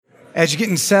As you're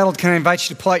getting settled, can I invite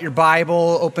you to pull out your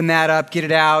Bible, open that up, get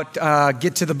it out,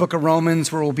 get to the book of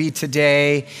Romans where we'll be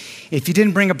today. If you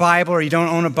didn't bring a Bible or you don't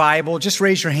own a Bible, just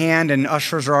raise your hand, and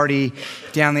ushers are already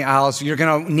down the aisle. So you're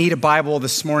going to need a Bible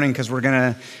this morning because we're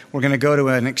going to go to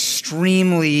an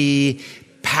extremely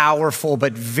powerful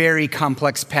but very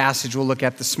complex passage we'll look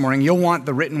at this morning. You'll want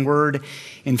the written word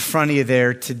in front of you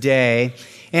there today.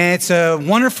 And it's a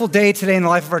wonderful day today in the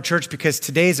life of our church because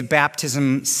today is a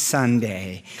baptism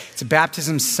Sunday. It's a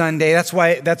baptism Sunday.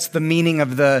 That's the meaning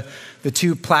of the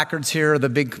two placards here, the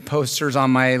big posters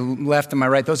on my left and my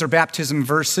right. Those are baptism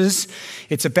verses.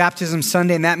 It's a baptism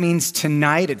Sunday, and that means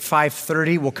tonight at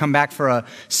 5:30 we'll come back for a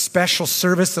special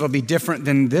service that'll be different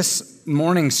than this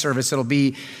morning service. It'll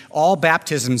be all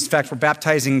baptisms. In fact, we're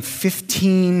baptizing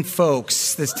 15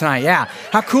 folks this tonight. Yeah,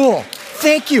 how cool.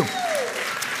 Thank you.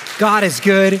 God is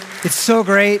good. It's so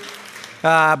great.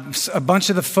 A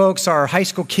bunch of the folks are high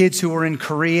school kids who were in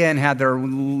Korea and had their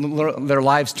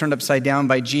lives turned upside down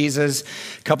by Jesus.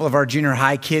 A couple of our junior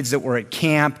high kids that were at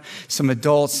camp, some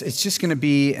adults. It's just going to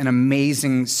be an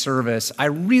amazing service. I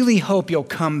really hope you'll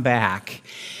come back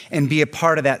and be a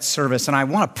part of that service. And I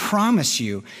want to promise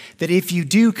you that if you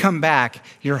do come back,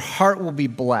 your heart will be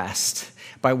blessed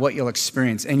by what you'll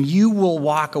experience. And you will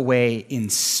walk away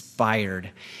inspired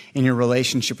in your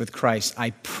relationship with Christ. I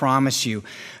promise you.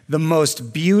 The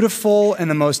most beautiful and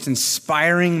the most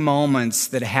inspiring moments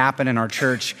that happen in our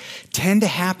church tend to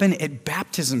happen at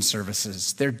baptism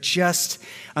services. They're just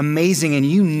amazing. And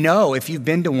you know, if you've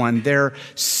been to one, they're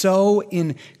so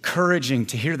encouraging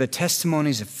to hear the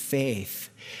testimonies of faith,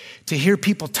 to hear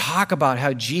people talk about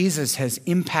how Jesus has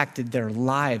impacted their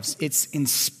lives. It's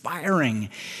inspiring.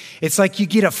 It's like you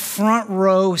get a front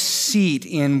row seat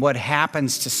in what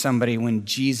happens to somebody when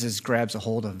Jesus grabs a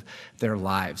hold of their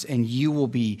lives, and you will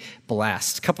be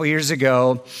blessed. A couple years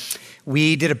ago,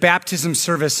 we did a baptism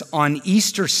service on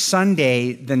Easter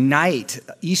Sunday,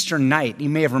 Easter night. You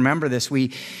may have remembered this.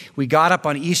 We got up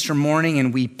on Easter morning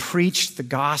and we preached the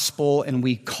gospel and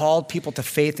we called people to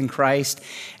faith in Christ.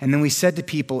 And then we said to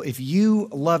people, if you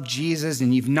love Jesus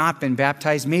and you've not been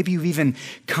baptized, maybe you've even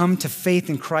come to faith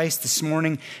in Christ this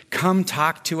morning, come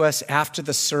talk to us after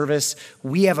the service.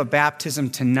 We have a baptism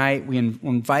tonight. We're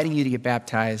inviting you to get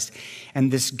baptized.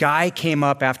 And this guy came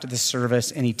up after the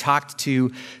service and he talked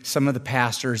to some of the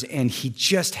pastors, and he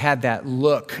just had that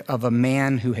look of a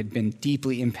man who had been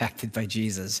deeply impacted by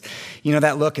Jesus. You know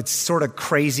that look? It's sort of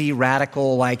crazy,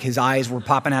 radical, like his eyes were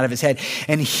popping out of his head.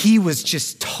 And he was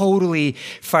just totally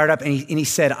fired up. And he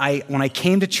said, when I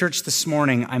came to church this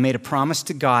morning, I made a promise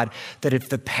to God that if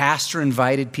the pastor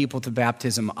invited people to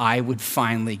baptism, I would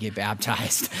finally get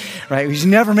baptized. Right? We should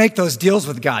never make those deals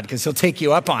with God because he'll take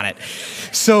you up on it.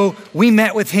 So we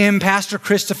met with him. Pastor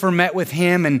Christopher met with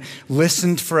him and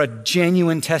listened for a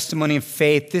genuine testimony of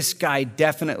faith. This guy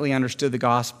definitely understood the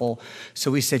gospel. So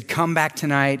we said, come back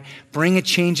tonight, bring a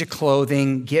change of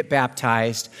clothing, get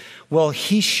baptized. Well,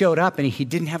 he showed up and he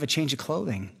didn't have a change of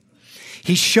clothing.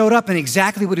 He showed up in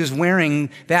exactly what he was wearing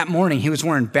that morning. He was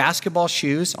wearing basketball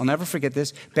shoes. I'll never forget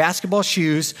this. Basketball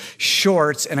shoes,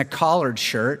 shorts, and a collared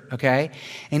shirt, okay?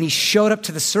 And he showed up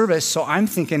to the service, so I'm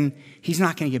thinking he's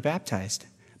not going to get baptized.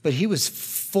 But he was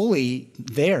fully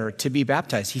there to be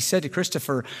baptized. He said to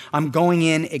Christopher, I'm going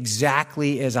in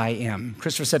exactly as I am.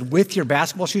 Christopher said, with your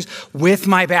basketball shoes? With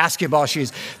my basketball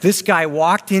shoes. This guy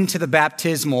walked into the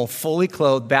baptismal fully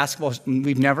clothed basketball.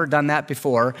 We've never done that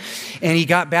before. And he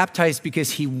got baptized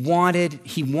because he wanted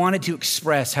to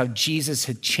express how Jesus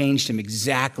had changed him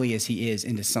exactly as he is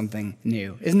into something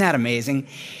new. Isn't that amazing?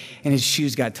 And his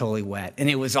shoes got totally wet. And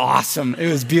it was awesome. It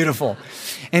was beautiful.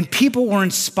 And people were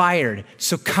inspired.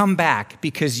 So come back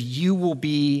because you will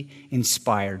be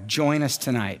inspired. Join us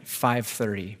tonight,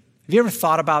 5:30. Have you ever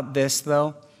thought about this,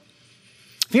 though?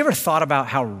 Have you ever thought about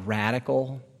how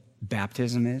radical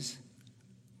baptism is?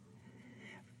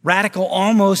 Radical,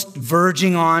 almost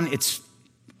verging on, it's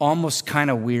almost kind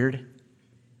of weird,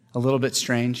 a little bit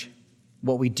strange,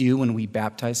 what we do when we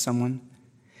baptize someone.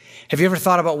 Have you ever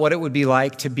thought about what it would be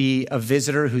like to be a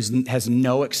visitor who has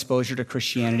no exposure to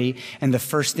Christianity, and the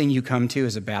first thing you come to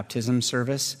is a baptism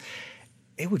service?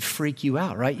 It would freak you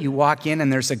out, right? You walk in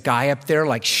and there's a guy up there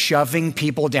like shoving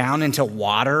people down into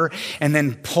water and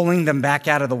then pulling them back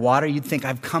out of the water. You'd think,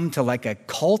 I've come to like a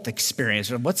cult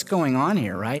experience. What's going on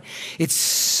here, right? It's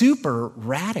super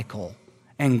radical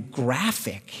and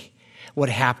graphic what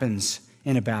happens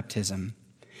in a baptism.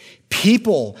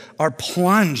 People are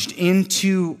plunged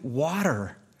into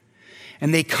water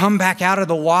and they come back out of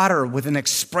the water with an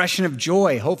expression of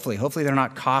joy. Hopefully they're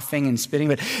not coughing and spitting,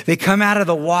 but they come out of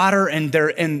the water and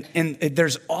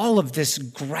there's all of this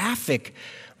graphic,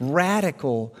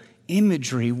 radical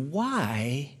imagery,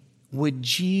 why would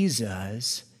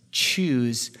Jesus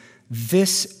choose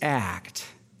this act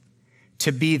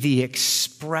to be the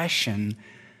expression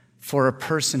for a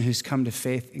person who's come to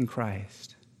faith in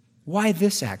Christ? Why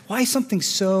this act? Why something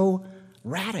so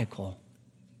radical?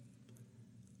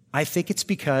 I think it's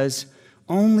because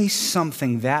only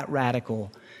something that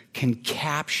radical can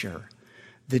capture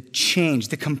the change,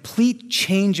 the complete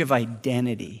change of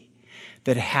identity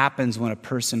that happens when a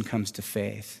person comes to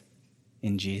faith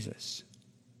in Jesus.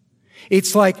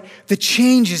 It's like the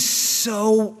change is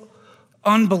so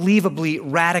unbelievably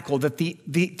radical that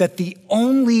the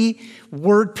only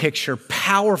word picture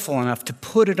powerful enough to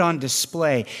put it on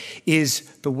display is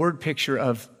the word picture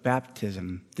of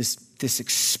baptism, this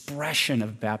expression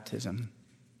of baptism.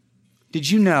 Did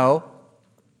you know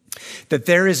that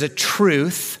there is a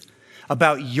truth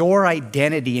about your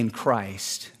identity in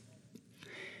Christ?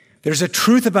 There's a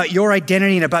truth about your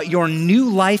identity and about your new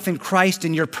life in Christ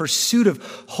and your pursuit of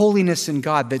holiness in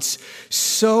God that's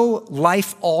so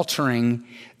life-altering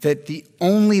that the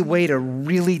only way to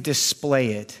really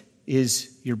display it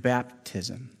is your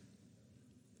baptism.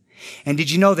 And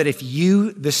did you know that if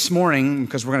you, this morning,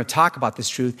 because we're going to talk about this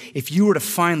truth, if you were to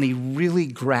finally really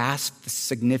grasp the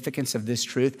significance of this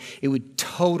truth, it would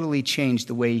totally change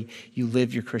the way you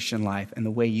live your Christian life and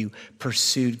the way you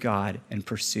pursued God and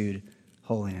pursued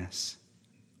holiness.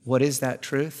 What is that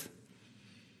truth?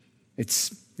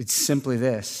 It's simply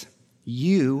this.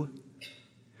 You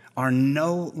are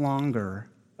no longer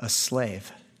a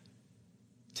slave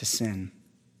to sin.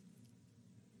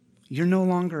 You're no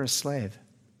longer a slave.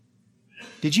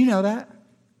 Did you know that?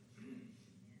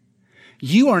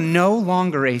 You are no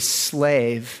longer a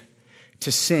slave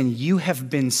to sin. You have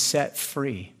been set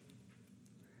free.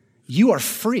 You are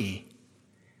free.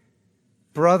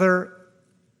 Brother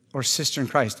or sister in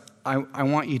Christ, I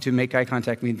want you to make eye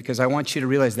contact with me because I want you to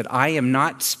realize that I am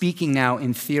not speaking now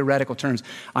in theoretical terms.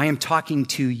 I am talking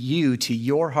to you, to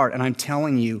your heart, and I'm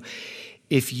telling you,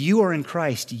 if you are in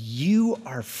Christ, you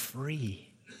are free.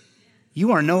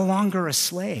 You are no longer a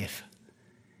slave.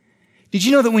 Did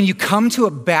you know that when you come to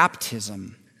a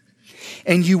baptism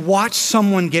and you watch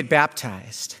someone get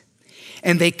baptized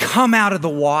and they come out of the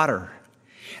water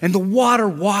and the water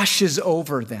washes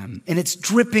over them and it's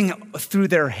dripping through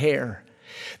their hair,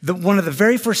 one of the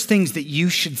very first things that you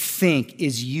should think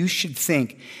is you should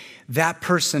think that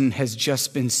person has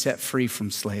just been set free from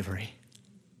slavery.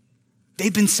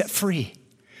 They've been set free.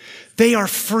 They are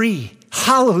free.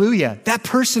 Hallelujah. That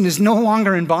person is no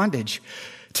longer in bondage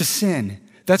to sin.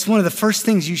 That's one of the first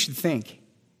things you should think.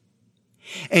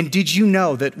 And did you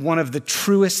know that one of the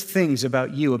truest things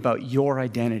about you, about your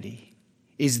identity,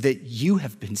 is that you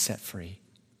have been set free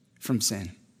from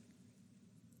sin?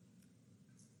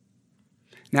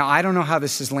 Now, I don't know how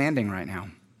this is landing right now.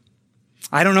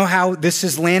 I don't know how this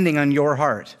is landing on your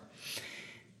heart.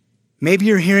 Maybe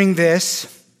you're hearing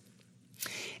this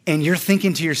and you're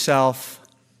thinking to yourself,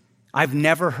 I've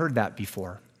never heard that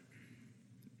before.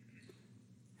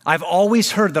 I've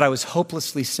always heard that I was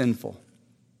hopelessly sinful.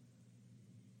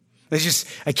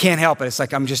 I can't help it. It's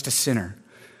like I'm just a sinner.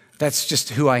 That's just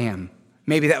who I am.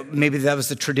 Maybe that was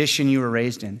the tradition you were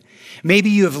raised in. Maybe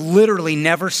you have literally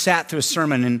never sat through a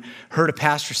sermon and heard a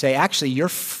pastor say, actually, you're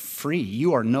free.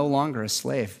 You are no longer a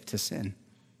slave to sin.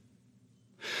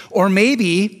 Or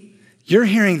maybe you're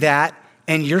hearing that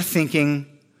and you're thinking,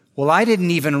 well, I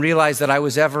didn't even realize that I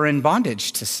was ever in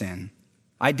bondage to sin.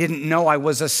 I didn't know I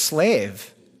was a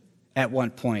slave at one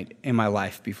point in my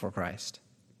life before Christ.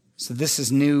 So this is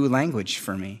new language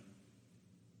for me.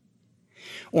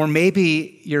 Or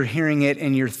maybe you're hearing it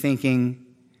and you're thinking,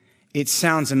 it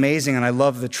sounds amazing and I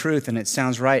love the truth and it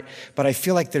sounds right, but I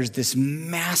feel like there's this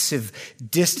massive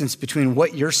distance between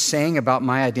what you're saying about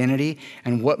my identity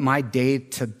and what my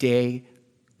day-to-day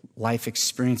life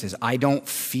experience is. I don't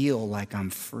feel like I'm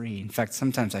free. In fact,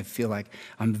 sometimes I feel like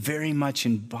I'm very much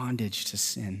in bondage to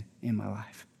sin in my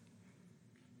life.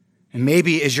 And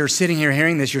maybe as you're sitting here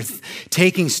hearing this, you're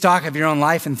taking stock of your own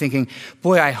life and thinking,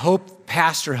 boy, I hope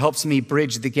Pastor helps me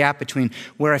bridge the gap between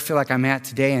where I feel like I'm at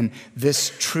today and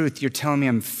this truth. You're telling me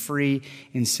I'm free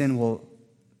in sin. Well,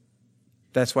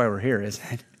 that's why we're here, isn't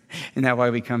it? Isn't that why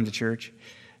we come to church?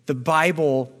 The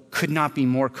Bible could not be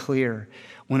more clear.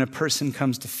 When a person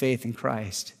comes to faith in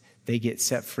Christ, they get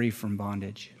set free from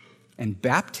bondage. And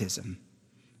baptism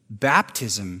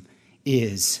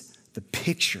is the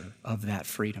picture of that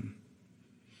freedom.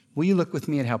 Will you look with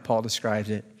me at how Paul describes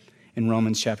it in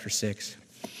Romans chapter 6?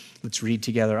 Let's read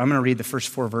together. I'm going to read the first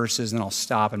 4 verses, and then I'll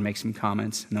stop and make some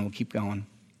comments, and then we'll keep going.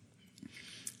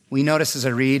 Will you notice as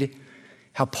I read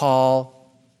how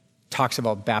Paul talks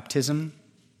about baptism?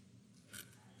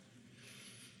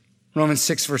 Romans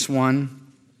 6, verse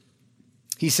 1,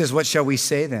 he says, what shall we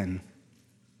say then?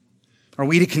 Are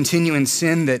we to continue in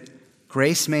sin that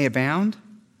grace may abound?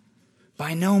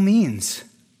 By no means.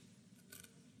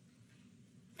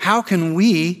 How can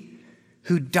we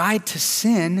who died to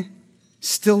sin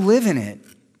still live in it?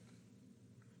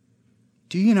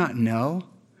 Do you not know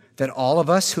that all of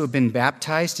us who have been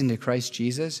baptized into Christ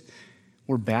Jesus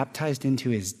were baptized into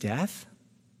his death?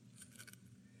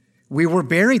 We were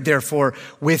buried, therefore,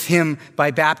 with him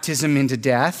by baptism into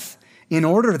death, in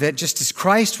order that just as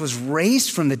Christ was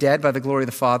raised from the dead by the glory of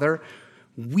the Father,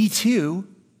 we too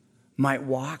might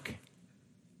walk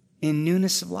in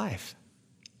newness of life.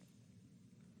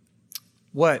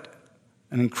 What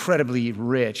an incredibly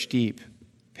rich, deep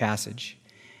passage.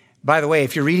 By the way,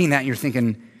 if you're reading that and you're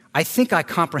thinking, I think I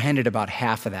comprehended about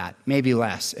half of that, maybe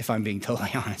less, if I'm being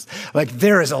totally honest. Like,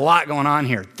 there is a lot going on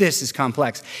here. This is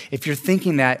complex. If you're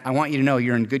thinking that, I want you to know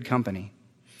you're in good company.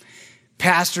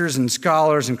 Pastors and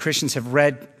scholars and Christians have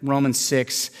read Romans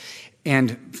 6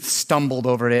 and stumbled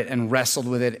over it and wrestled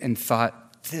with it and thought,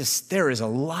 there is a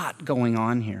lot going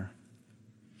on here.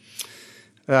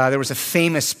 There was a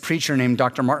famous preacher named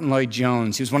Dr. Martin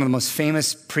Lloyd-Jones. He was one of the most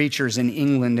famous preachers in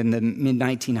England in the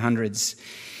mid-1900s.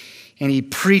 And he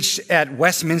preached at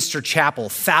Westminster Chapel.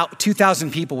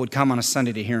 2,000 people would come on a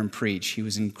Sunday to hear him preach. He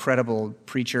was an incredible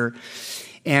preacher.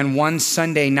 And one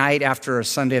Sunday night after a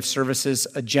Sunday of services,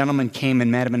 a gentleman came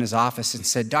and met him in his office and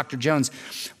said, Dr. Jones,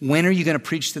 when are you going to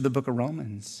preach through the book of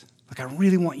Romans? Like, I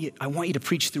want you to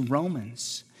preach through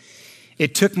Romans.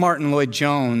 It took Martin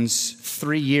Lloyd-Jones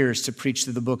 3 years to preach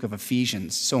through the book of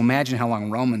Ephesians. So imagine how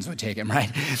long Romans would take him, right?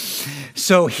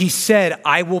 So he said,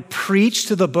 I will preach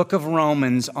to the book of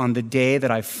Romans on the day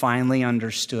that I finally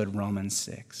understood Romans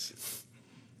 6.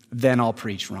 Then I'll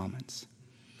preach Romans.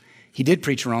 He did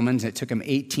preach Romans. It took him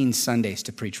 18 Sundays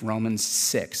to preach Romans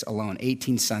 6 alone,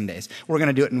 18 Sundays. We're going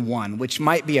to do it in one, which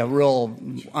might be a real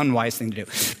unwise thing to do,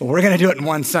 but we're going to do it in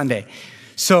one Sunday.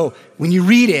 So when you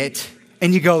read it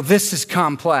and you go, this is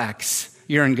complex,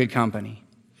 you're in good company.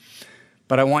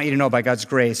 But I want you to know, by God's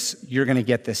grace, you're going to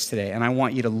get this today, and I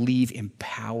want you to leave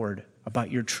empowered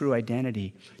about your true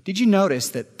identity. Did you notice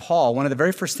that Paul, one of the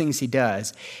very first things he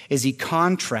does is he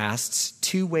contrasts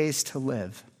two ways to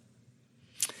live?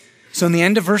 So in the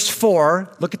end of verse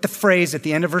 4, look at the phrase at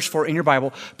the end of verse 4 in your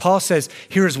Bible. Paul says,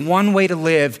 here is one way to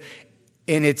live,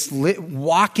 and it's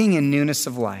walking in newness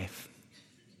of life.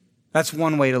 That's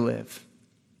one way to live.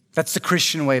 That's the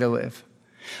Christian way to live.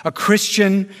 A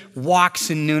Christian walks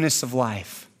in newness of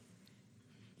life.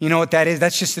 You know what that is?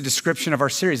 That's just a description of our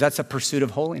series. That's a pursuit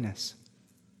of holiness.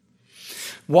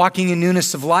 Walking in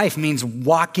newness of life means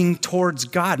walking towards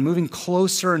God, moving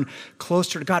closer and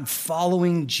closer to God,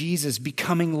 following Jesus,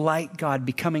 becoming like God,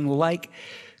 becoming like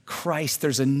Christ.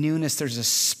 There's a newness, there's a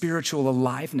spiritual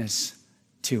aliveness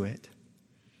to it.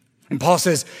 And Paul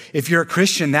says, if you're a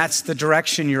Christian, that's the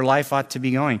direction your life ought to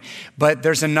be going. But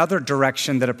there's another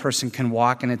direction that a person can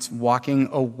walk, and it's walking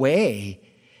away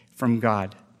from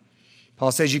God.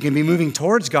 Paul says you can be moving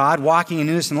towards God, walking in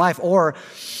newness in life, or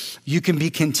you can be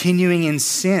continuing in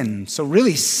sin. So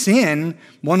really sin,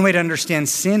 one way to understand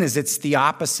sin is it's the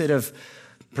opposite of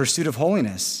pursuit of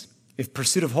holiness. If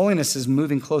pursuit of holiness is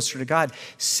moving closer to God,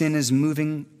 sin is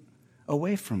moving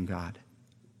away from God.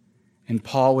 And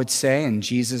Paul would say, and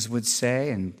Jesus would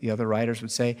say, and the other writers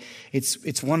would say,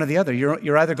 it's one or the other.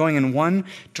 You're either going in one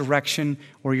direction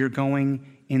or you're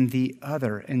going in the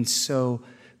other. And so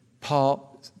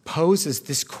Paul poses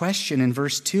this question in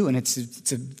verse 2, and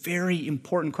it's a very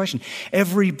important question.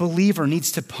 Every believer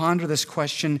needs to ponder this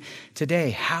question today.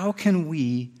 How can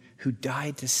we who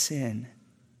died to sin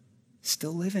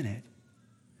still live in it?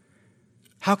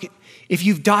 If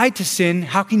you've died to sin,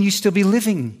 how can you still be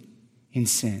living in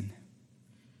sin?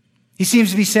 He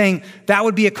seems to be saying that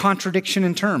would be a contradiction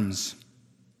in terms.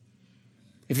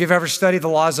 If you've ever studied the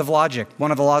laws of logic,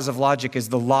 one of the laws of logic is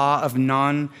the law of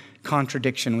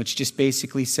non-contradiction, which just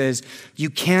basically says you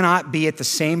cannot be at the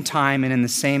same time and in the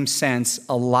same sense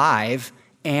alive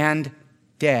and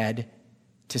dead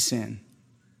to sin.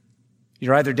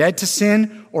 You're either dead to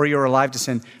sin or you're alive to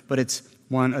sin, but it's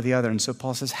one or the other. And so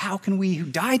Paul says, how can we who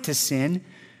died to sin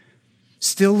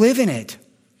still live in it?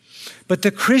 But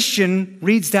the Christian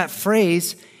reads that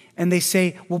phrase and they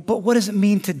say, well, but what does it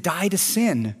mean to die to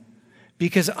sin?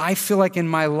 Because I feel like in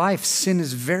my life, sin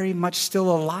is very much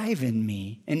still alive in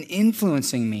me and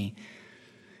influencing me.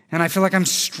 And I feel like I'm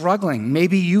struggling.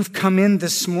 Maybe you've come in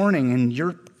this morning and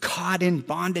you're caught in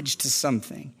bondage to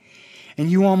something.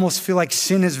 And you almost feel like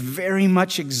sin is very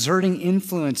much exerting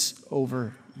influence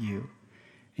over you.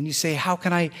 And you say, how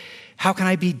can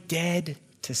I be dead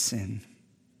to sin?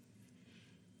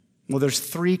 Well, there's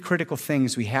three critical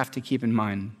things we have to keep in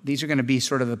mind. These are going to be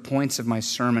sort of the points of my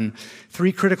sermon.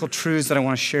 Three critical truths that I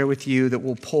want to share with you that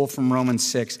we'll pull from Romans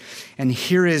 6. And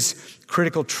here is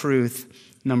critical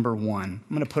truth number one.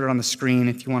 I'm going to put it on the screen.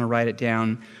 If you want to write it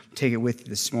down, take it with you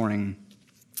this morning.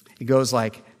 It goes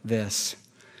like this.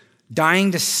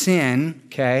 Dying to sin,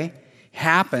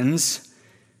 happens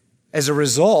as a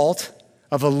result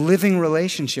of a living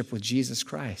relationship with Jesus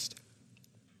Christ.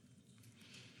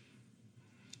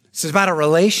 This is about a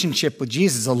relationship with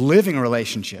Jesus, a living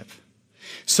relationship.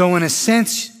 So in a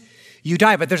sense, you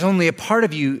die, but there's only a part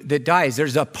of you that dies.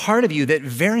 There's a part of you that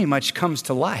very much comes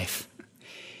to life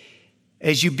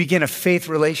as you begin a faith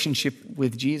relationship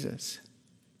with Jesus.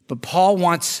 But Paul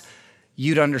wants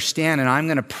you to understand, and I'm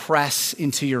going to press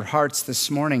into your hearts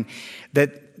this morning,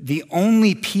 that the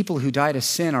only people who die to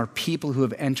sin are people who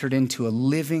have entered into a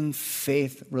living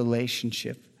faith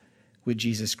relationship with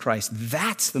Jesus Christ.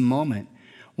 That's the moment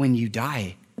when you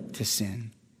die to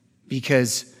sin.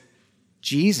 Because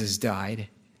Jesus died,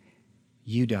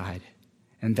 you died.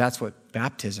 And that's what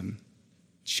baptism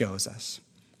shows us.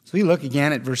 So we look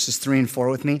again at verses 3 and 4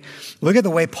 with me. Look at the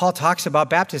way Paul talks about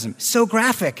baptism. So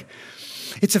graphic.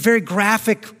 It's a very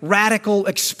graphic, radical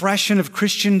expression of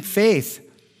Christian faith.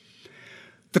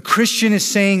 The Christian is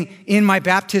saying, in my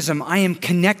baptism, I am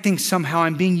connecting somehow.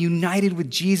 I'm being united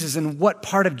with Jesus. And what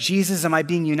part of Jesus am I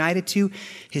being united to?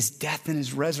 His death and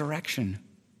his resurrection.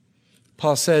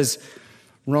 Paul says,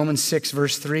 Romans 6,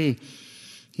 verse 3,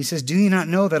 he says, do you not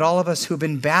know that all of us who have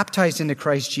been baptized into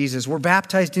Christ Jesus were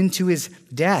baptized into his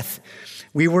death?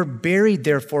 We were buried,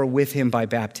 therefore, with him by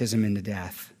baptism into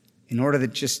death, in order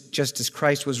that just as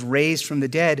Christ was raised from the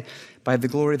dead by the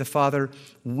glory of the Father,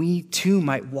 we too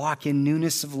might walk in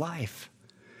newness of life.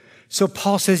 So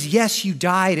Paul says, yes, you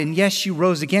died, and yes, you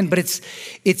rose again, but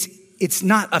it's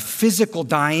not a physical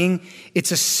dying.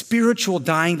 It's a spiritual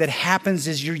dying that happens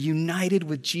as you're united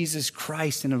with Jesus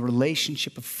Christ in a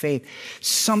relationship of faith.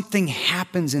 Something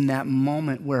happens in that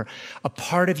moment where a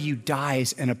part of you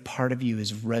dies and a part of you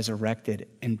is resurrected.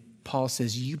 And Paul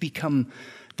says, you become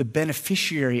the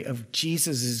beneficiary of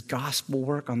Jesus' gospel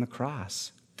work on the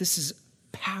cross. This is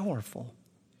powerful.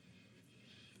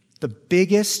 The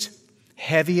biggest,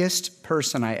 heaviest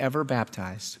person I ever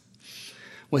baptized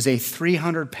was a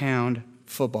 300-pound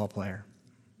football player,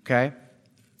 okay?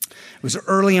 It was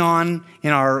early on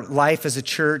in our life as a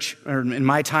church, or in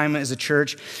my time as a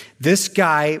church. This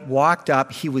guy walked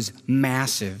up. He was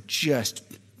massive, just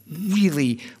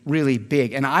really, really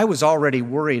big. And I was already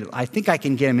worried. I think I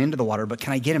can get him into the water, but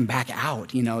can I get him back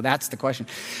out? That's the question.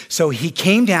 So he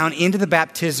came down into the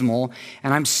baptismal,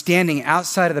 and I'm standing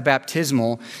outside of the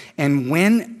baptismal. And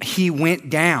when he went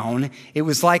down, it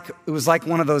was like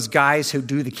one of those guys who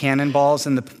do the cannonballs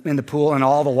in the pool, and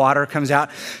all the water comes out.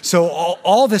 So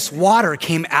all this water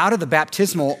came out of the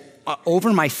baptismal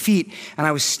over my feet, and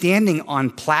I was standing on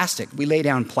plastic. We lay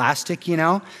down plastic,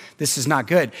 This is not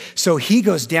good. So he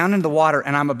goes down into the water,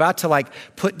 and I'm about to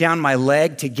put down my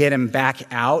leg to get him back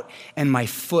out, and my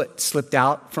foot slipped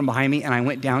out from behind me, and I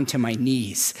went down to my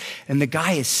knees. And the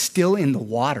guy is still in the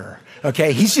water,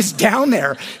 okay? He's just down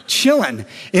there chilling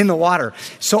in the water.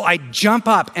 So I jump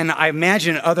up, and I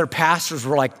imagine other pastors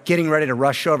were getting ready to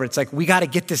rush over. It's we got to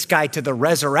get this guy to the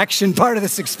resurrection part of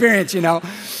this experience,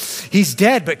 He's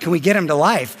dead, but can we get him to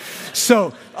life?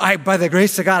 So by the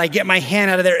grace of God, I get my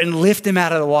hand out of there and lift him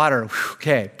out of the water.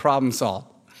 Okay, problem solved.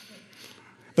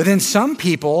 But then some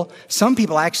people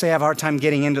actually have a hard time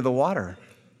getting into the water.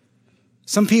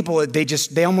 Some people,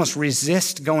 they almost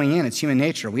resist going in. It's human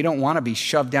nature. We don't want to be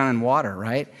shoved down in water,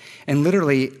 right? And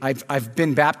literally, I've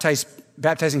been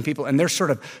baptizing people, and they're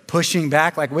sort of pushing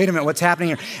back, wait a minute, what's happening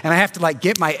here? And I have to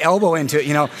get my elbow into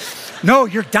it, No,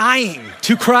 you're dying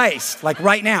to Christ,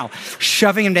 right now.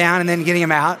 Shoving him down and then getting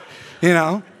him out,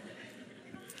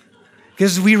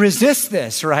 Because we resist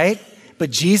this, right? But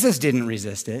Jesus didn't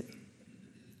resist it.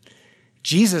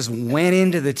 Jesus went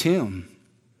into the tomb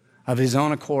of his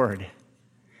own accord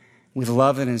with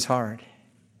love in his heart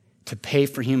to pay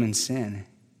for human sin.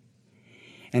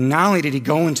 And not only did he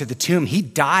go into the tomb, he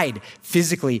died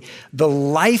physically. The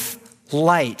life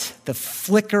light, the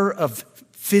flicker of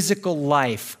physical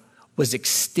life was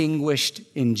extinguished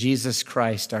in Jesus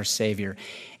Christ, our Savior.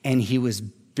 And he was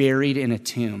buried in a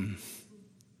tomb.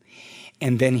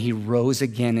 And then he rose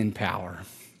again in power.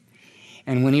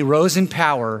 And when he rose in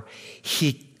power,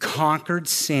 he conquered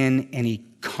sin and he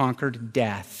conquered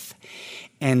death.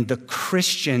 And the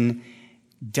Christian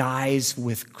dies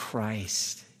with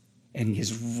Christ and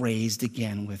is raised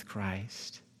again with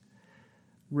Christ.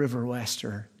 River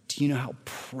Wester, do you know how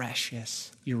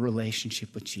precious your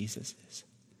relationship with Jesus is?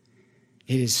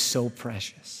 It is so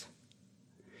precious.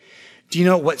 Do you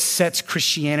know what sets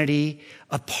Christianity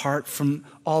apart from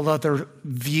all other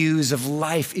views of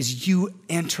life is you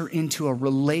enter into a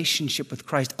relationship with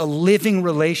Christ, a living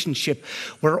relationship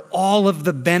where all of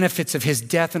the benefits of his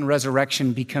death and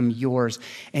resurrection become yours,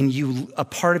 and a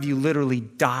part of you literally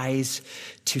dies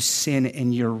to sin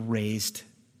and you're raised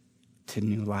to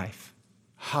new life.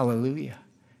 Hallelujah.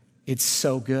 It's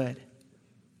so good.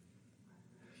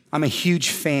 I'm a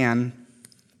huge fan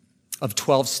of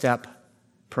 12-step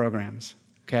programs,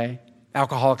 okay?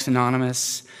 Alcoholics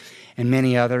Anonymous and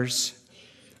many others.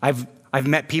 I've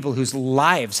met people whose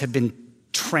lives have been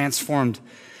transformed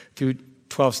through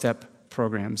 12-step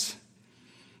programs.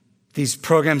 These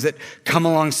programs that come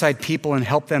alongside people and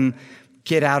help them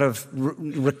get out of,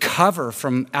 recover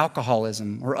from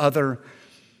alcoholism or other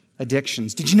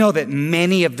addictions. Did you know that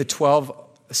many of the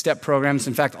 12-step programs,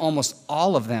 in fact, almost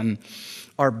all of them,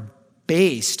 are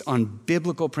based on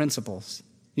biblical principles?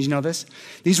 Did you know this?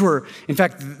 These were, in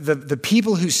fact, the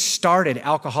people who started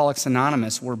Alcoholics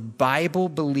Anonymous were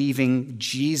Bible-believing,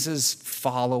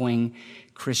 Jesus-following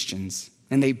Christians.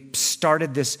 And they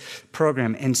started this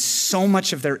program, and so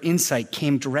much of their insight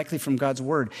came directly from God's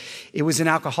word. It was in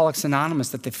Alcoholics Anonymous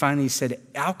that they finally said,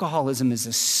 alcoholism is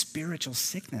a spiritual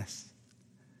sickness.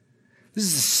 This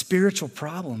is a spiritual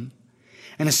problem.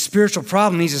 And a spiritual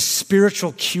problem needs a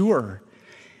spiritual cure.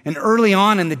 And early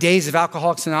on in the days of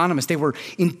Alcoholics Anonymous, they were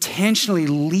intentionally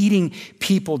leading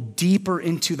people deeper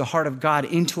into the heart of God,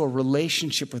 into a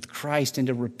relationship with Christ,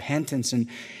 into repentance and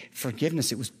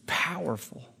forgiveness. It was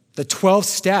powerful. The 12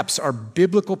 steps are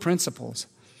biblical principles.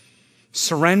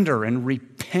 Surrender and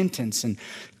repentance and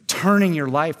turning your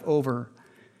life over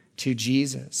to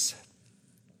Jesus.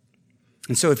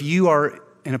 And so if you are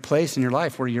in a place in your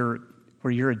life where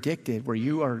you're addicted, where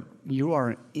you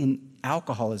are in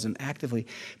alcoholism actively,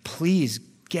 please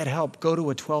get help. Go to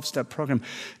a 12-step program.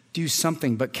 Do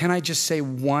something. But can I just say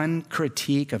one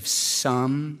critique of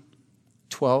some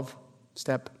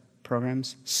 12-step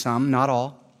programs? Some, not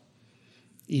all.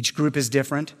 Each group is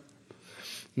different.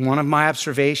 One of my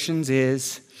observations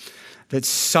is that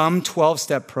some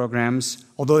 12-step programs,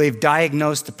 although they've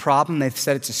diagnosed the problem, they've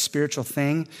said it's a spiritual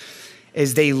thing,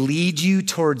 as they lead you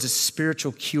towards a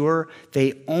spiritual cure,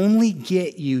 they only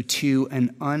get you to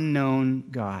an unknown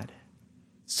God,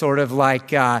 sort of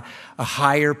like a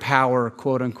higher power,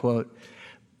 quote unquote.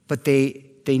 But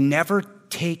they never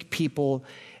take people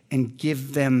and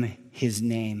give them his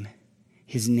name.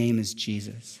 His name is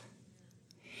Jesus.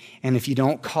 And if you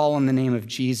don't call on the name of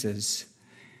Jesus,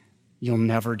 you'll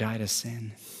never die to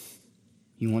sin.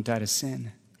 You won't die to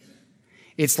sin.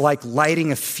 It's like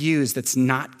lighting a fuse that's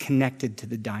not connected to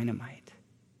the dynamite.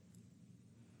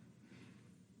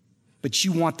 But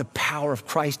you want the power of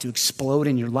Christ to explode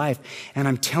in your life. And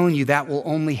I'm telling you, that will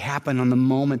only happen on the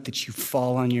moment that you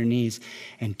fall on your knees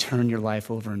and turn your life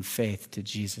over in faith to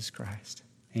Jesus Christ.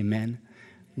 Amen.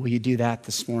 Will you do that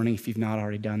this morning if you've not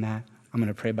already done that? I'm going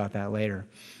to pray about that later.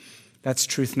 That's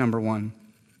truth number one.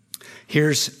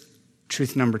 Here's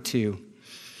truth number two.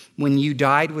 When you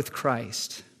died with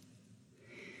Christ,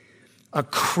 a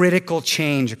critical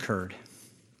change occurred.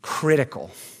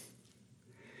 Critical.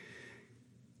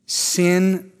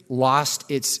 Sin lost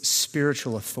its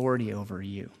spiritual authority over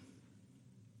you.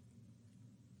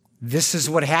 This is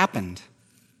what happened.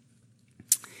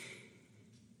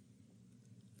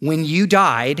 When you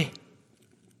died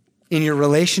in your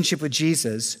relationship with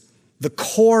Jesus, the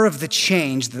core of the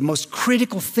change, the most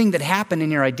critical thing that happened in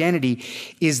your identity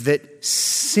is that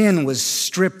sin was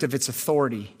stripped of its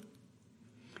authority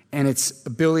and its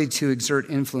ability to exert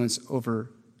influence over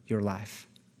your life.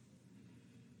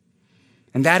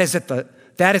 And that is at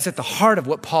the heart of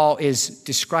what Paul is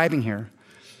describing here.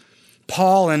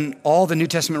 Paul and all the New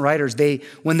Testament writers,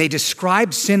 when they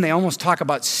describe sin, they almost talk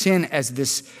about sin as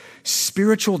this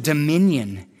spiritual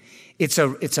dominion. It's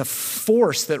a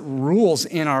force that rules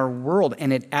in our world,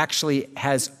 and it actually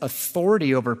has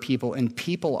authority over people, and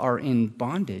people are in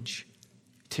bondage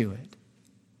to it.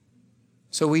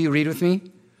 So will you read with me?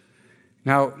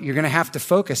 Now, you're going to have to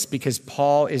focus because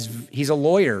Paul he's a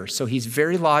lawyer, so he's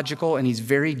very logical and he's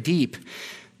very deep.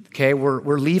 Okay,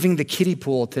 we're leaving the kiddie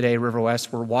pool today, River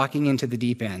West. We're walking into the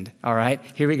deep end, all right?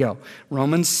 Here we go.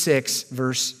 Romans 6,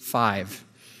 verse 5.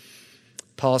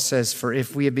 Paul says, "For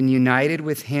if we have been united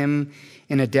with him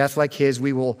in a death like his,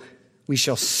 we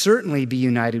shall certainly be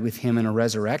united with him in a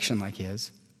resurrection like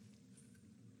his.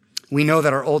 We know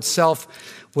that our old self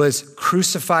was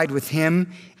crucified with him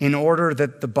in order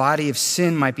that the body of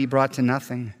sin might be brought to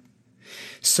nothing,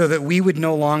 so that we would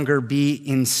no longer be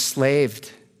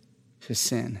enslaved to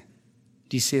sin."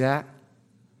 Do you see that?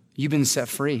 You've been set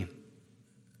free.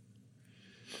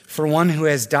 For one who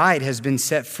has died has been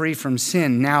set free from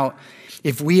sin. Now,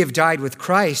 if we have died with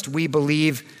Christ, we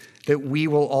believe that we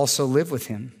will also live with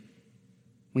him.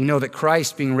 We know that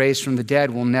Christ, being raised from the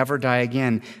dead, will never die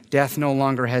again. Death no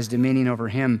longer has dominion over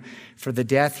him. For the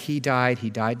death he died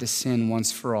to sin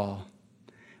once for all.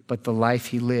 But the life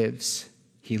he lives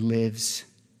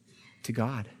to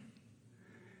God.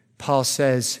 Paul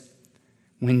says,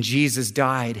 when Jesus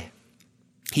died,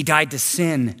 he died to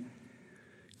sin.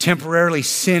 Temporarily,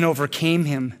 sin overcame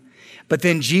him. But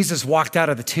then Jesus walked out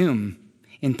of the tomb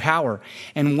in power.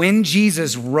 And when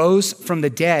Jesus rose from the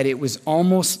dead, it was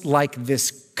almost like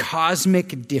this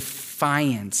cosmic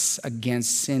defiance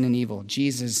against sin and evil.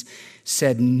 Jesus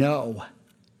said no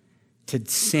to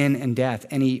sin and death,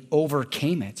 and he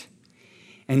overcame it.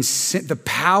 And the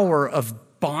power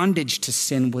of bondage to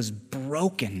sin was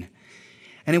broken.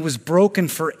 And it was broken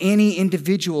for any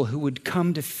individual who would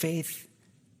come to faith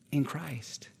in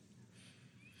Christ.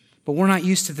 But we're not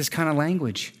used to this kind of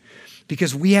language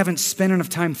because we haven't spent enough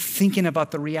time thinking about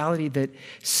the reality that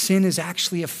sin is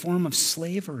actually a form of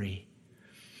slavery.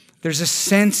 There's a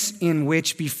sense in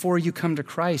which before you come to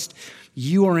Christ,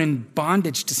 you are in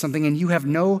bondage to something and you have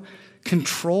no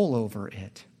control over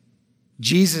it.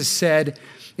 Jesus said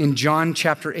in John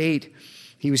chapter 8,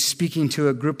 he was speaking to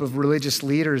a group of religious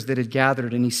leaders that had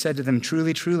gathered, and he said to them,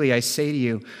 "Truly, truly, I say to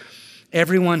you,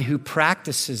 everyone who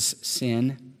practices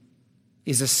sin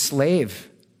is a slave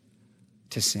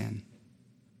to sin."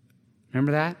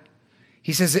 Remember that?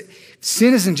 He says that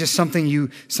sin isn't just something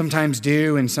you sometimes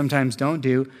do and sometimes don't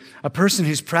do. A person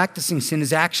who's practicing sin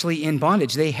is actually in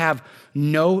bondage. They have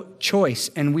no choice,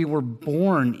 and we were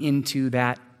born into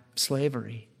that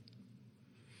slavery.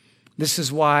 This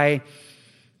is why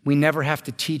we never have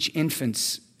to teach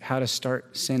infants how to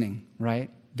start sinning, right?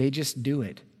 They just do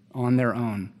it on their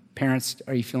own. Parents,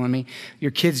 are you feeling me? Your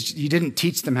kids, you didn't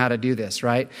teach them how to do this,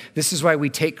 right? This is why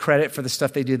we take credit for the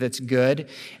stuff they do that's good.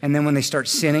 And then when they start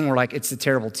sinning, we're like, it's the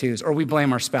terrible twos. Or we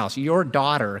blame our spouse. Your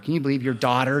daughter, can you believe your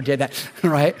daughter did that,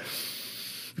 right?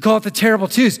 We call it the terrible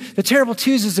twos. The terrible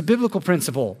twos is a biblical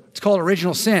principle. It's called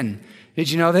original sin.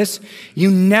 Did you know this? You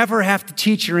never have to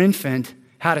teach your infant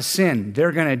how to sin.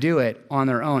 They're going to do it on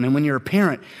their own. And when you're a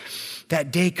parent,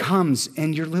 that day comes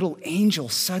and your little angel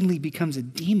suddenly becomes a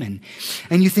demon.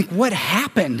 And you think, what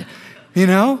happened? You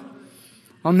know?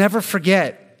 I'll never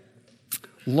forget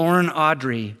Lauren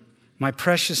Audrey, my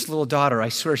precious little daughter. I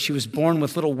swear she was born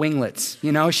with little winglets.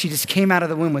 You know, she just came out of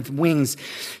the womb with wings.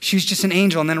 She was just an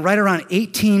angel. And then right around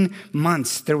 18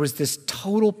 months, there was this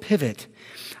total pivot.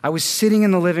 I was sitting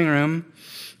in the living room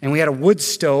and we had a wood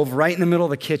stove right in the middle of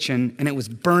the kitchen and it was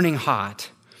burning hot.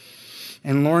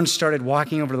 And Lauren started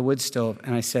walking over to the wood stove,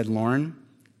 and I said, "Lauren,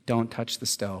 don't touch the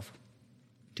stove.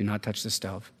 Do not touch the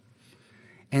stove."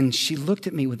 And she looked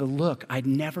at me with a look I'd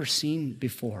never seen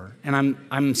before. And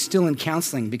I'm still in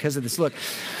counseling because of this look.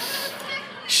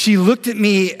 She looked at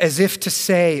me as if to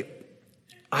say,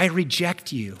 "I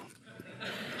reject you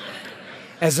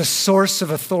as a source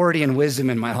of authority and wisdom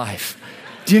in my life."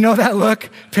 Do you know that look?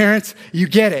 Parents, you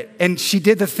get it. And she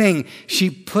did the thing.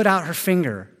 She put out her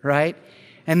finger, right?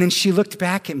 And then she looked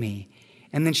back at me,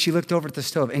 and then she looked over at the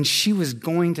stove, and she was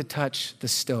going to touch the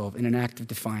stove in an act of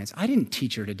defiance. I didn't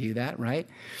teach her to do that, right?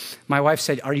 My wife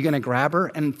said, "Are you going to grab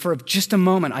her?" And for just a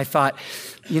moment, I thought,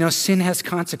 you know, sin has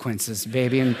consequences,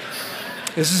 baby, and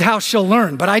this is how she'll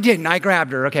learn. But I didn't. I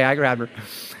grabbed her. Okay, I grabbed her.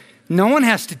 No one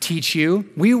has to teach you.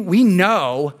 We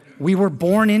know we were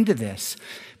born into this.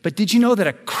 But did you know that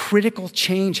a critical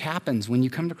change happens when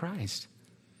you come to Christ?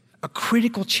 A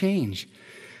critical change.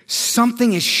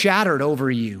 Something is shattered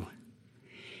over you.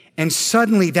 And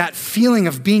suddenly that feeling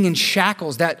of being in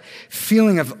shackles, that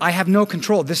feeling of I have no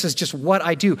control, this is just what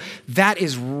I do, that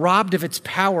is robbed of its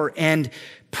power and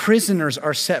prisoners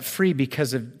are set free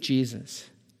because of Jesus.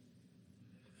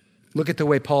 Look at the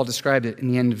way Paul described it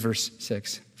in the end of verse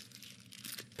 6.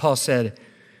 Paul said,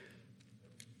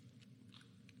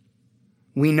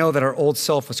 "We know that our old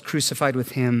self was crucified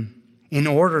with him in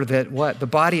order that" what? "The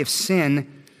body of sin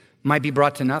might be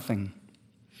brought to nothing."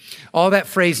 All that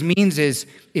phrase means is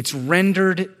it's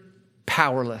rendered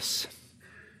powerless.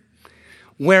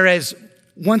 Whereas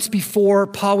once before,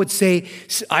 Paul would say,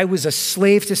 I was a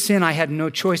slave to sin. I had no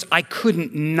choice. I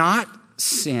couldn't not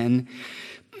sin.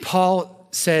 Paul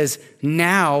says,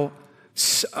 now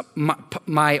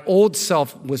my old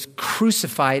self was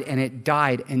crucified and it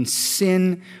died, and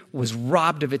sin was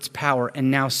robbed of its power.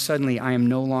 And now suddenly I am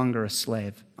no longer a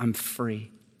slave. I'm free.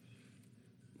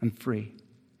 I'm free.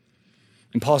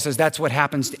 And Paul says that's what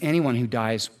happens to anyone who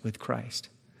dies with Christ.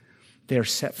 They are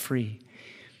set free.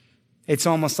 It's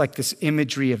almost like this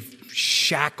imagery of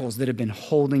shackles that have been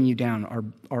holding you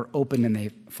down are open and they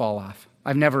fall off.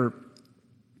 I've never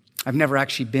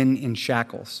actually been in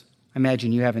shackles. I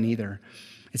imagine you haven't either.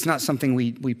 It's not something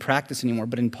we practice anymore.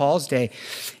 But in Paul's day,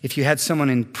 if you had someone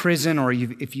in prison or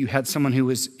if you had someone who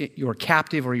was your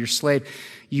captive or your slave,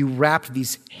 you wrapped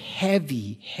these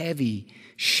heavy, heavy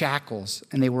shackles,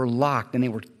 and they were locked,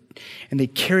 and they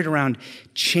carried around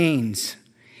chains.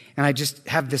 And I just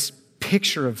have this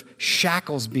picture of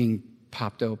shackles being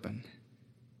popped open.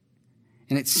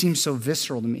 And it seems so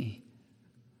visceral to me.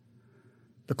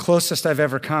 The closest I've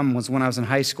ever come was when I was in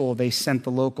high school. They sent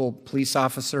the local police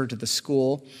officer to the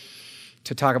school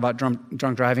to talk about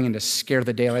drunk driving and to scare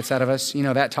the daylights out of us. You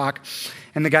know that talk?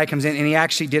 And the guy comes in, and he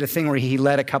actually did a thing where he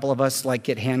let a couple of us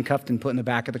get handcuffed and put in the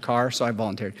back of the car, so I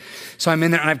volunteered. So I'm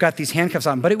in there, and I've got these handcuffs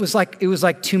on, but it was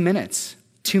like 2 minutes.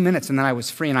 2 minutes, and then I was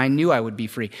free, and I knew I would be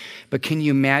free. But can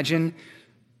you imagine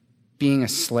being a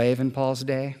slave in Paul's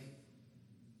day?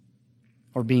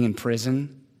 Or being in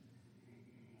prison?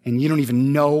 And you don't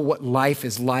even know what life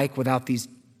is like without these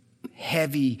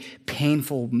heavy,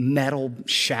 painful metal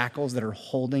shackles that are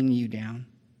holding you down.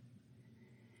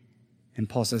 And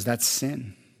Paul says that's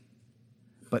sin.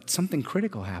 But something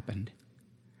critical happened.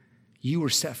 You were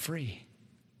set free.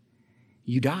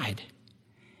 You died.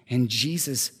 And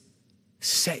Jesus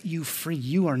set you free.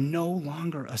 You are no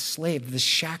longer a slave. The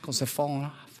shackles have fallen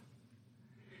off.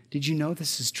 Did you know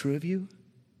this is true of you?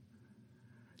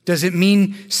 Does it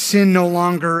mean sin no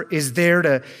longer is there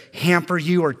to hamper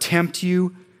you or tempt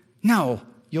you? No,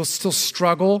 you'll still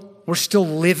struggle. We're still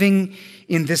living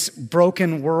in this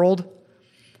broken world.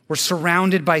 We're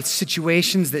surrounded by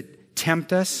situations that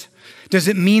tempt us. Does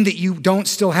it mean that you don't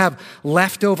still have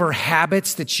leftover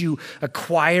habits that you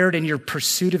acquired in your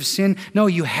pursuit of sin? No,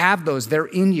 you have those. They're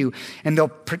in you. And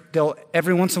they'll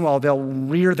every once in a while, they'll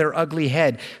rear their ugly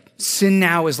head. Sin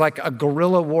now is like a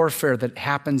guerrilla warfare that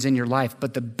happens in your life.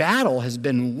 But the battle has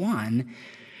been won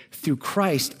through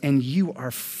Christ, and you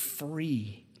are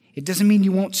free. It doesn't mean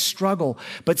you won't struggle,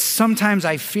 but sometimes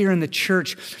I fear in the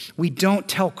church, we don't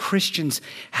tell Christians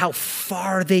how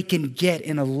far they can get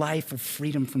in a life of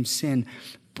freedom from sin.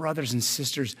 Brothers and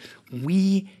sisters,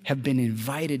 we have been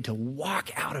invited to walk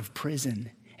out of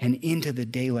prison and into the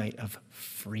daylight of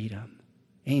freedom.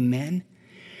 Amen?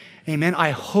 Amen. I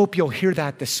hope you'll hear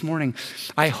that this morning.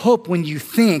 I hope when you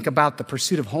think about the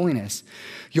pursuit of holiness,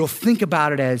 you'll think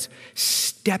about it as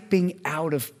stepping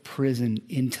out of prison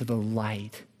into the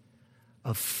light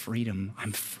of freedom.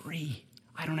 I'm free.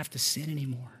 I don't have to sin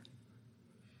anymore.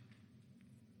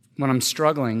 When I'm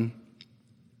struggling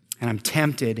and I'm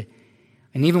tempted,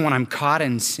 and even when I'm caught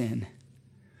in sin,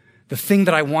 the thing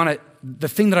that I want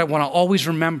to always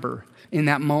remember in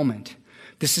that moment,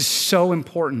 this is so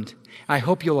important. I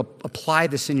hope you'll apply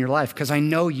this in your life, because I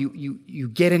know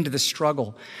you get into the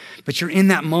struggle, but you're in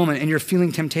that moment and you're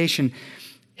feeling temptation.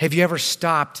 Have you ever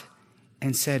stopped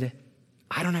and said,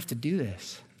 I don't have to do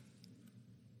this.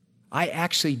 I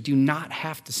actually do not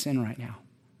have to sin right now.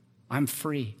 I'm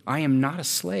free. I am not a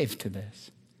slave to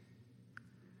this.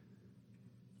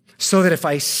 So that if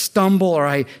I stumble or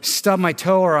I stub my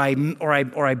toe or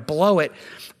I blow it,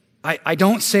 I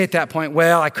don't say at that point,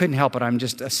 well, I couldn't help it. I'm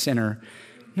just a sinner.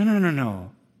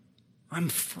 No. I'm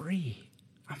free.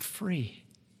 I'm free.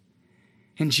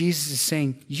 And Jesus is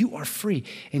saying, you are free.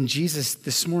 And Jesus,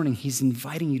 this morning, he's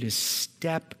inviting you to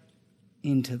step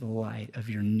into the light of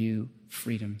your new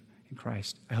freedom in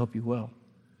Christ. I hope you will.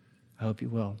 I hope you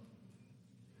will.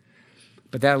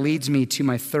 But that leads me to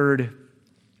my third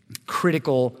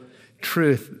critical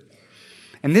truth.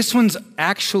 And this one's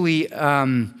actually,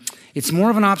 it's more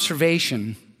of an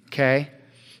observation, okay,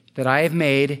 that I have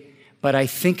made, but I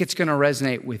think it's going to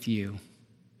resonate with you.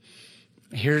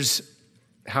 Here's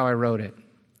how I wrote it.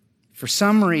 For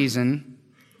some reason,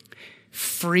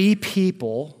 free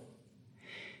people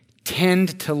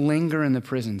tend to linger in the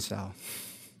prison cell.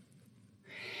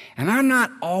 And I'm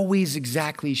not always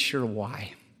exactly sure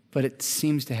why, but it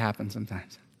seems to happen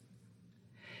sometimes.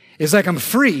 It's like I'm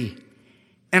free,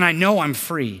 and I know I'm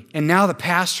free. And now the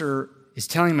pastor is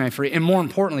telling me I'm free. And more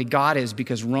importantly, God is,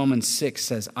 because Romans 6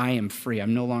 says, I am free.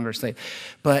 I'm no longer a slave.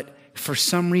 But for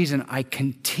some reason, I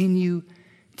continue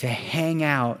to hang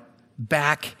out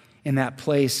back in that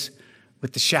place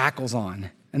with the shackles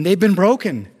on. And they've been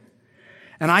broken.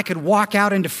 And I could walk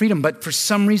out into freedom, but for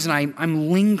some reason, I'm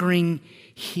lingering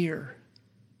here.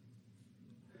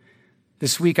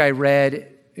 This week I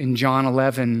read in John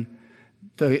 11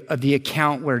 the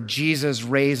account where Jesus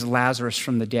raised Lazarus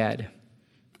from the dead.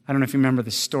 I don't know if you remember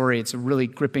the story. It's a really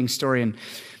gripping story. And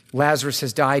Lazarus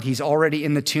has died. He's already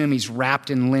in the tomb. He's wrapped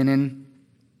in linen.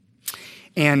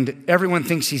 and everyone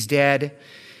thinks he's dead.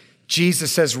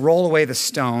 Jesus says, roll away the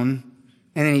stone.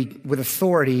 And then with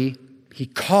authority, he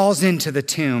calls into the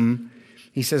tomb.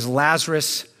 He says,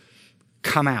 Lazarus,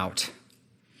 come out.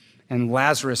 And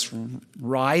Lazarus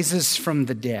rises from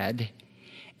the dead,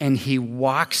 and he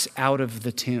walks out of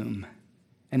the tomb.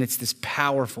 And it's this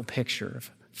powerful picture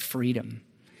of freedom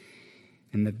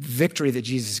and the victory that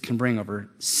Jesus can bring over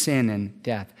sin and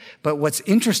death. But what's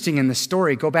interesting in the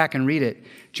story, go back and read it,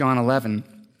 John 11.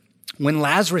 When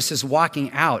Lazarus is walking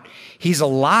out, he's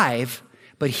alive,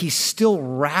 but he's still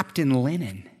wrapped in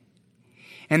linen.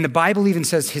 And the Bible even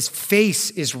says his face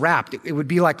is wrapped. It would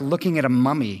be like looking at a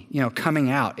mummy, coming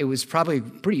out. It was probably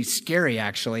pretty scary,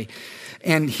 actually.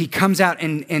 And he comes out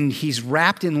and he's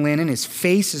wrapped in linen. His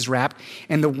face is wrapped.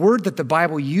 And the word that the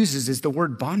Bible uses is the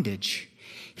word bondage.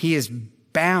 He is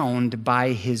bound by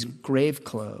his grave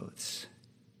clothes.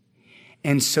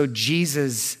 And so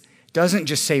Jesus doesn't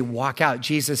just say, walk out.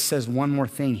 Jesus says one more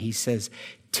thing. He says,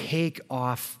 take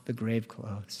off the grave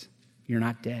clothes. You're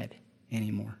not dead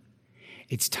anymore.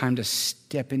 It's time to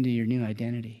step into your new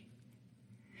identity.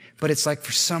 But it's like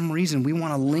for some reason, we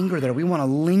want to linger there. We want to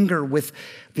linger with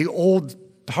the old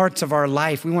parts of our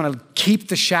life. We want to keep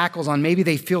the shackles on. Maybe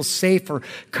they feel safe or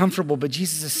comfortable, but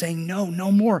Jesus is saying, no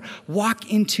more. Walk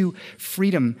into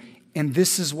freedom. And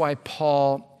this is why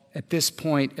Paul, at this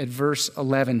point, at verse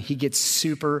 11, he gets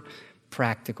super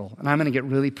practical. And I'm going to get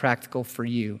really practical for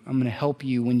you. I'm going to help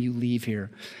you when you leave here.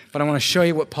 But I want to show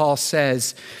you what Paul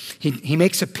says. He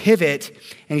makes a pivot,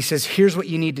 and he says, here's what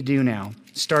you need to do now,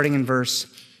 starting in verse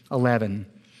 11.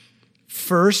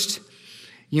 First,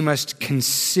 you must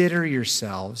consider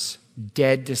yourselves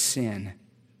dead to sin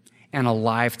and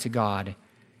alive to God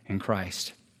in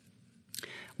Christ.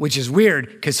 Which is weird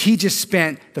because he just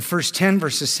spent the first 10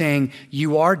 verses saying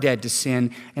you are dead to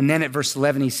sin. And then at verse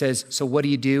 11 he says, so what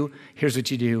do? Here's what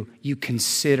you do. You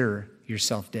consider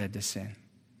yourself dead to sin.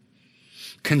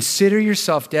 Consider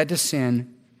yourself dead to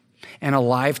sin and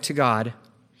alive to God.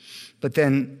 But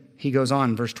then he goes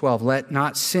on, verse 12, let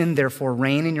not sin therefore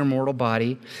reign in your mortal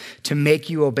body to make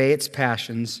you obey its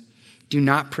passions. Do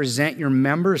not present your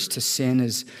members to sin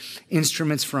as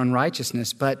instruments for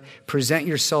unrighteousness, but present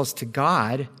yourselves to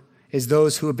God as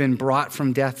those who have been brought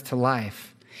from death to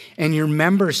life, and your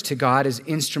members to God as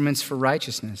instruments for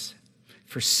righteousness.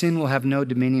 For sin will have no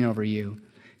dominion over you,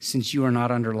 since you are not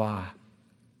under law,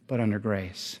 but under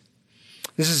grace.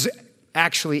 This is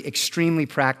actually extremely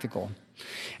practical.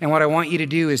 And what I want you to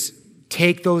do is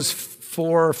take those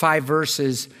 4 or 5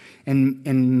 verses and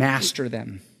master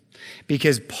them.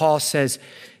 Because Paul says,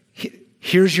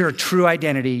 here's your true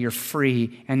identity, you're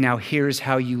free, and now here's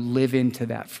how you live into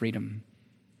that freedom.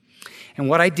 And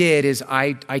what I did is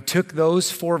I took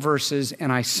those 4 verses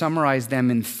and I summarized them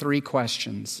in 3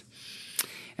 questions.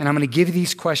 And I'm going to give you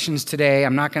these questions today.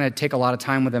 I'm not going to take a lot of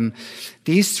time with them.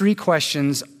 These 3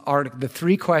 questions are the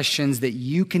 3 questions that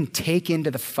you can take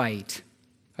into the fight,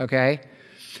 okay?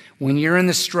 When you're in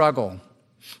the struggle,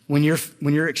 when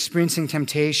you're experiencing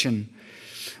temptation,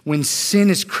 when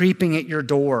sin is creeping at your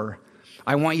door,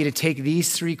 I want you to take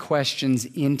these 3 questions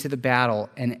into the battle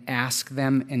and ask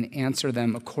them and answer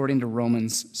them according to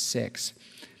Romans 6.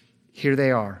 Here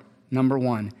they are. Number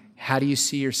 1, how do you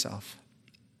see yourself?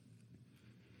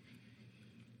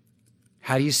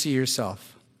 How do you see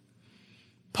yourself?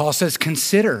 Paul says,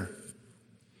 consider.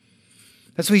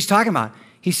 That's what he's talking about.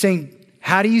 He's saying,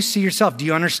 how do you see yourself? Do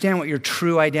you understand what your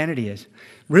true identity is?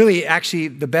 Really, actually,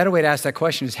 the better way to ask that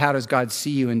question is, how does God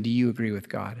see you and do you agree with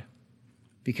God?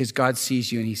 Because God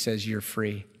sees you and he says you're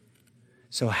free.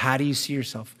 So how do you see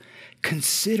yourself?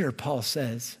 Consider, Paul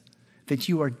says, that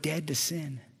you are dead to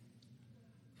sin.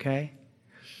 Okay?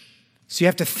 So you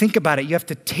have to think about it. You have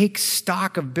to take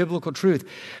stock of biblical truth.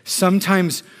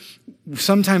 Sometimes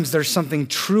there's something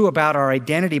true about our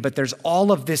identity, but there's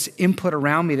all of this input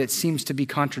around me that seems to be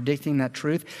contradicting that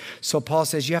truth. So Paul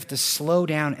says you have to slow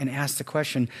down and ask the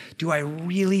question, do I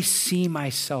really see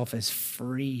myself as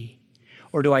free?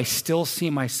 Or do I still see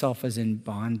myself as in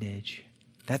bondage?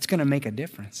 That's going to make a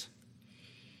difference.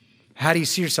 How do you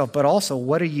see yourself? But also,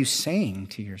 what are you saying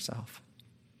to yourself?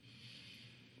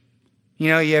 You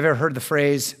ever heard the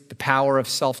phrase, the power of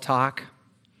self-talk?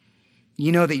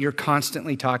 You know that you're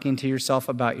constantly talking to yourself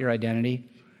about your identity.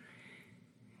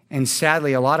 And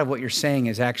sadly, a lot of what you're saying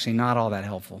is actually not all that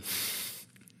helpful.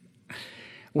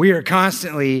 We are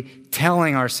constantly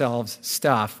telling ourselves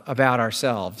stuff about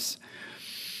ourselves.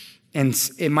 And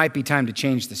it might be time to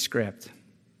change the script.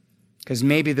 Because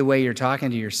maybe the way you're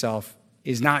talking to yourself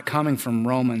is not coming from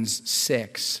Romans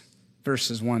 6,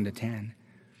 verses 1 to 10.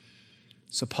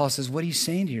 So Paul says, what are you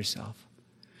saying to yourself?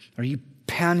 Are you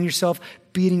pounding yourself,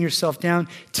 beating yourself down,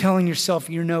 telling yourself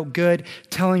you're no good,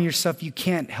 telling yourself you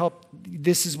can't help?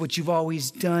 This is what you've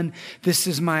always done. This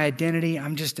is my identity.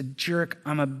 I'm just a jerk.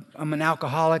 I'm an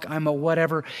alcoholic. I'm a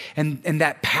whatever. And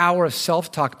that power of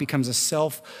self-talk becomes a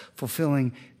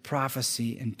self-fulfilling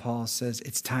prophecy. And Paul says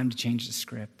it's time to change the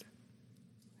script.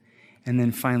 And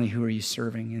then finally, who are you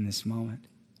serving in this moment?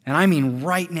 And I mean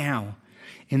right now,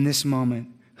 in this moment,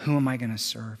 who am I going to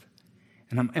serve?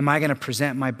 And am I going to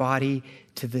present my body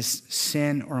to this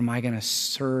sin, or am I going to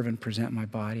serve and present my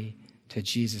body to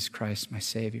Jesus Christ, my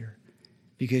Savior?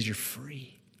 Because you're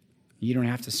free. You don't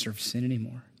have to serve sin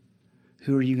anymore.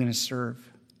 Who are you going to serve?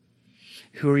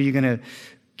 Who are you going to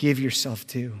give yourself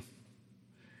to?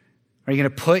 Are you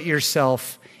going to put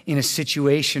yourself in a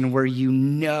situation where you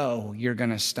know you're going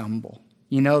to stumble?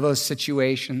 You know those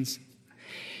situations?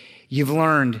 You've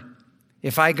learned,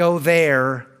 if I go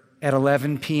there at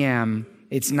 11 p.m.,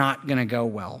 it's not going to go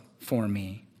well for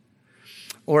me.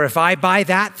 Or if I buy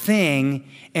that thing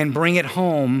and bring it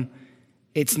home,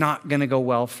 it's not going to go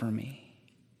well for me.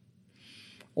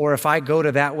 Or if I go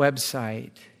to that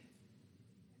website,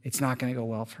 it's not going to go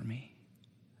well for me.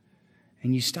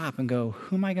 And you stop and go,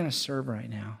 who am I going to serve right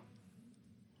now?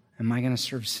 Am I going to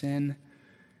serve sin,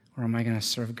 or am I going to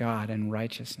serve God and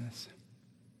righteousness?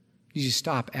 You just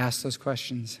stop, ask those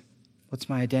questions. What's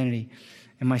my identity?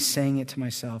 Am I saying it to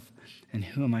myself? And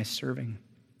who am I serving?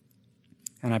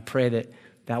 And I pray that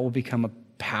that will become a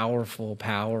powerful,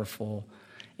 powerful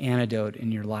antidote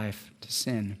in your life to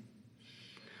sin.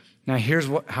 Now, here's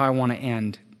how I want to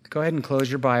end. Go ahead and close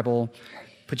your Bible.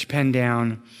 Put your pen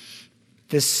down.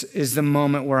 This is the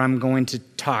moment where I'm going to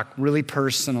talk really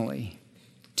personally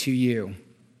to you.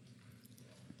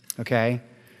 Okay?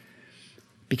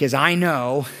 Because I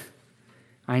know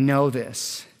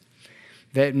this,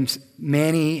 that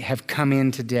many have come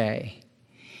in today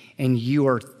and you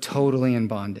are totally in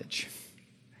bondage.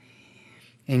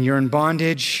 And you're in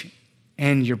bondage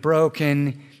and you're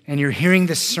broken and you're hearing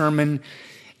this sermon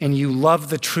and you love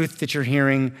the truth that you're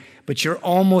hearing, but you're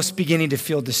almost beginning to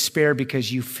feel despair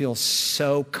because you feel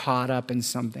so caught up in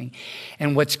something.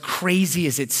 And what's crazy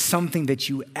is it's something that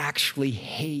you actually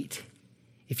hate.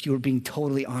 If you were being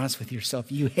totally honest with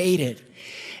yourself, you hate it.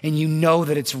 And you know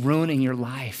that it's ruining your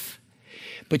life.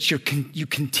 But you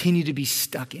continue to be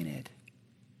stuck in it.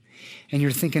 And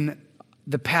you're thinking,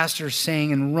 the pastor is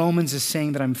saying, and Romans is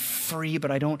saying that I'm free, but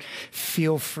I don't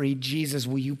feel free. Jesus,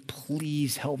 will you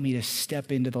please help me to step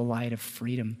into the light of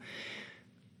freedom?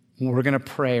 We're going to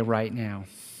pray right now.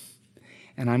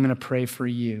 And I'm going to pray for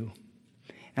you.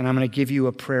 And I'm going to give you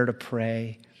a prayer to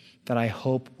pray that I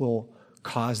hope will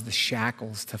cause the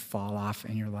shackles to fall off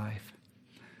in your life.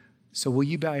 So will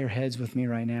you bow your heads with me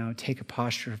right now? Take a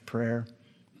posture of prayer.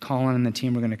 Colin and the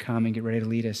team are going to come and get ready to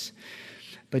lead us.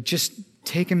 But just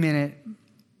take a minute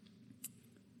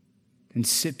and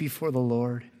sit before the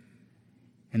Lord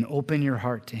and open your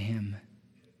heart to Him.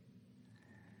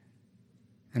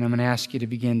 And I'm going to ask you to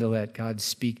begin to let God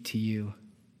speak to you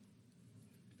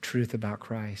truth about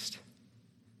Christ.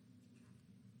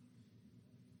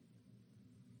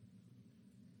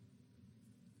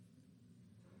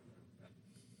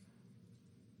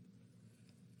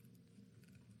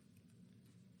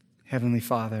 Heavenly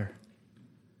Father,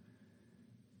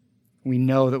 we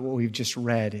know that what we've just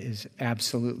read is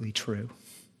absolutely true.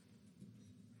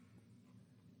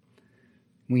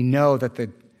 We know that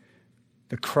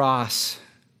the cross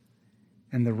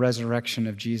and the resurrection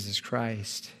of Jesus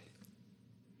Christ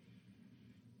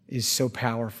is so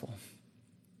powerful.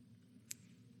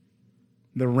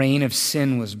 The reign of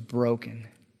sin was broken.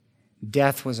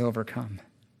 Death was overcome.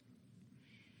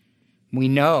 We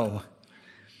know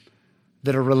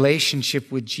that a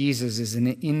relationship with Jesus is an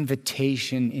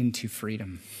invitation into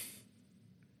freedom.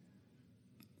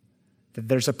 That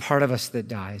there's a part of us that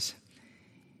dies,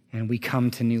 and we come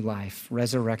to new life,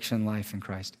 resurrection life in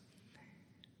Christ.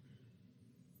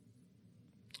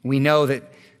 We know that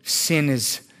sin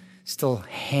is still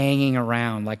hanging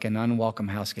around like an unwelcome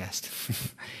house guest.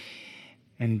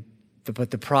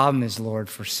 But the problem is, Lord,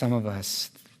 for some of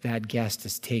us, that guest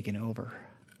is taken over.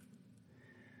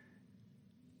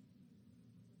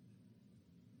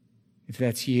 If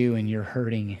that's you and you're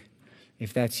hurting,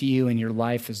 if that's you and your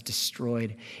life is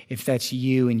destroyed, if that's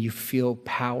you and you feel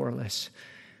powerless,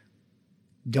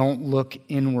 don't look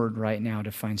inward right now to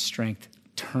find strength.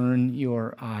 Turn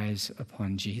your eyes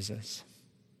upon Jesus.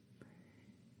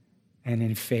 And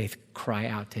in faith, cry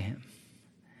out to Him.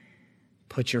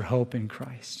 Put your hope in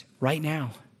Christ right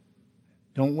now.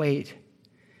 Don't wait.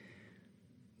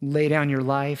 Lay down your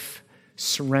life,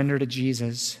 surrender to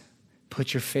Jesus,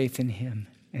 put your faith in Him,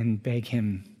 and beg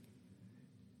Him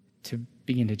to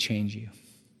begin to change you.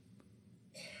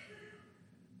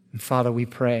 And Father, we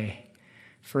pray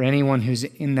for anyone who's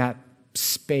in that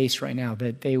space right now,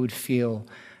 that they would feel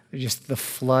just the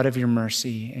flood of your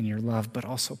mercy and your love, but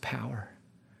also power.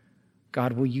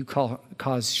 God, will you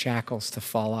cause shackles to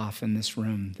fall off in this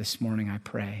room this morning, I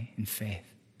pray, in faith.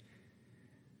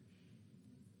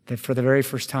 That for the very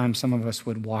first time, some of us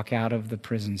would walk out of the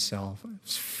prison cell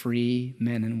as free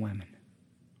men and women.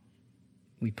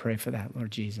 We pray for that,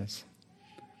 Lord Jesus.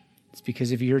 It's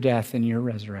because of your death and your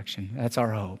resurrection. That's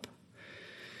our hope.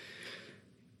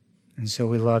 And so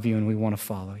we love you and we want to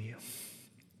follow you.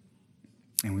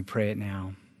 And we pray it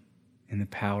now in the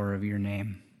power of your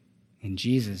name, in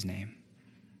Jesus' name.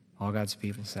 All God's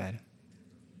people said,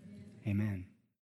 amen.